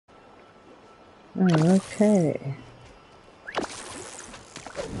Okay.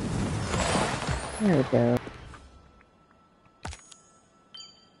 There we go.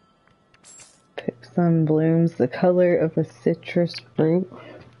 Pick some blooms the color of a citrus fruit.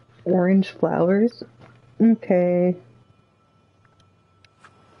 Orange flowers. Okay.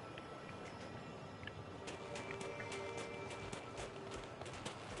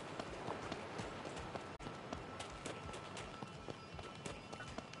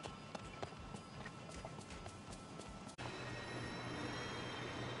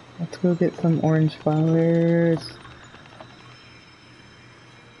 Let's go get some orange flowers.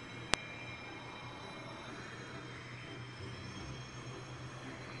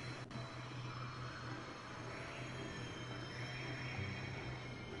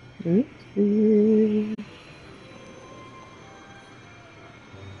 Oopsie.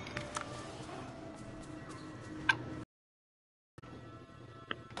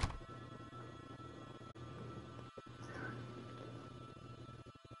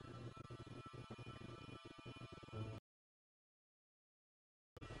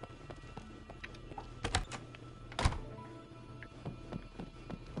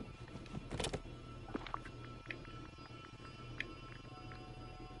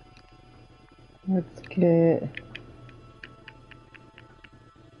 Let's get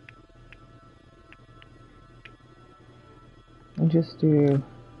and just do,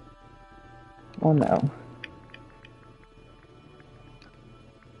 oh no.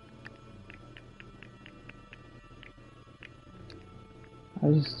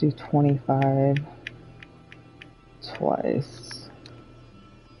 I'll just do 25 twice.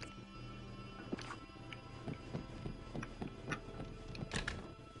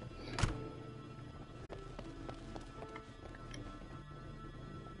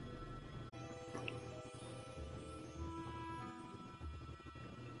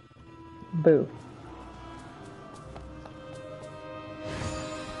 Boo.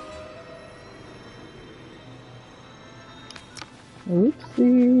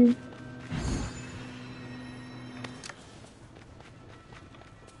 Oopsie.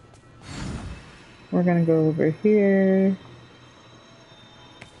 We're gonna go over here.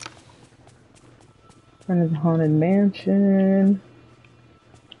 Front of the haunted mansion.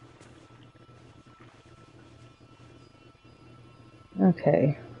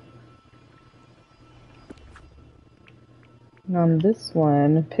 Okay. And on this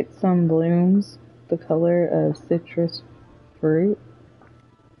one, pick some blooms the color of citrus fruit.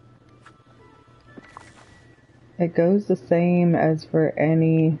 It goes the same as for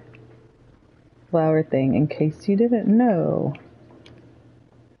any flower thing, in case you didn't know.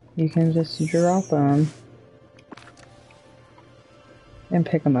 You can just drop them and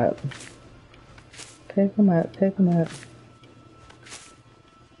pick them up. Pick them up, pick them up.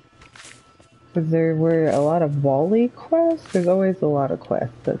 Because there were a lot of Wally quests. There's always a lot of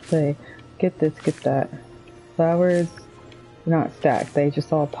quests that say, get this, get that. Flowers are not stacked, they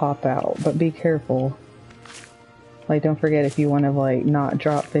just all pop out. But be careful. Like, don't forget if you want to, like, not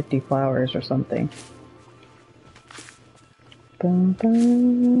drop 50 flowers or something. Bum,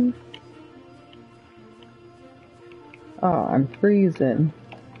 bum. Oh, I'm freezing.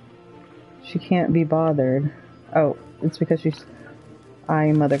 She can't be bothered. Oh, it's because she's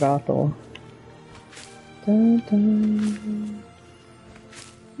eyeing Mother Gothel. Dun, dun.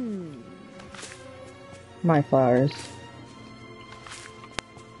 My flowers.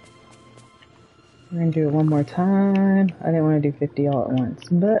 We're gonna do it one more time. I didn't want to do 50 all at once,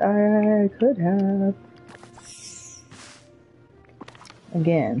 but I could have.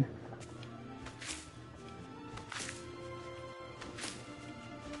 Again.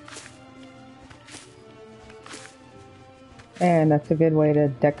 And that's a good way to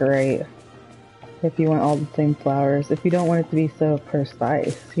decorate if you want all the same flowers. If you don't want it to be so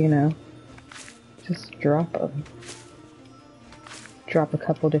precise, you know, just drop them. Drop a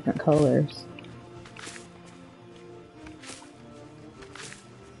couple different colors.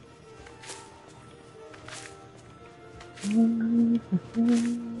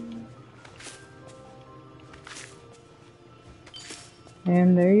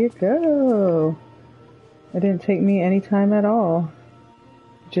 And there you go. It didn't take me any time at all.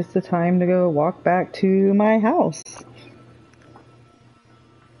 Just the time to go walk back to my house.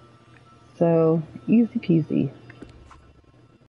 So, easy peasy.